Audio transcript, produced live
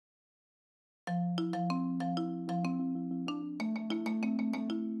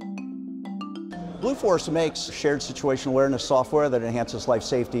Blueforce makes shared situational awareness software that enhances life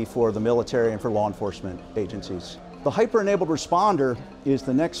safety for the military and for law enforcement agencies. The hyper-enabled responder is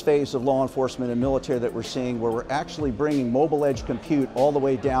the next phase of law enforcement and military that we're seeing, where we're actually bringing mobile edge compute all the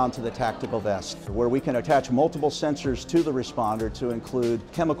way down to the tactical vest, where we can attach multiple sensors to the responder to include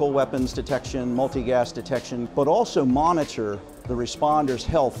chemical weapons detection, multi-gas detection, but also monitor the responder's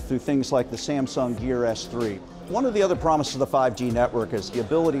health through things like the Samsung Gear S3. One of the other promises of the 5G network is the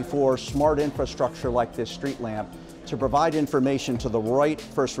ability for smart infrastructure like this street lamp to provide information to the right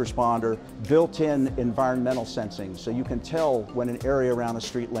first responder, built-in environmental sensing, so you can tell when an area around a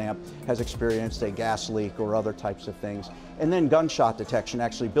street lamp has experienced a gas leak or other types of things. And then gunshot detection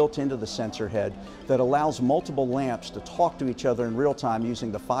actually built into the sensor head that allows multiple lamps to talk to each other in real time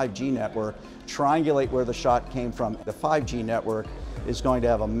using the 5G network, triangulate where the shot came from. The 5G network is going to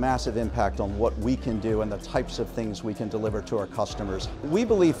have a massive impact on what we can do and the types of things we can deliver to our customers. We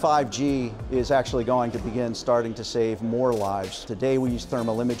believe 5G is actually going to begin starting to save more lives. Today we use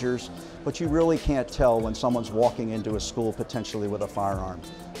thermal imagers, but you really can't tell when someone's walking into a school potentially with a firearm.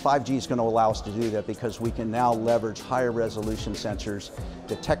 5G is going to allow us to do that because we can now leverage higher resolution sensors,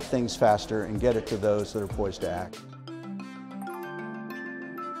 detect things faster, and get it to those that are poised to act.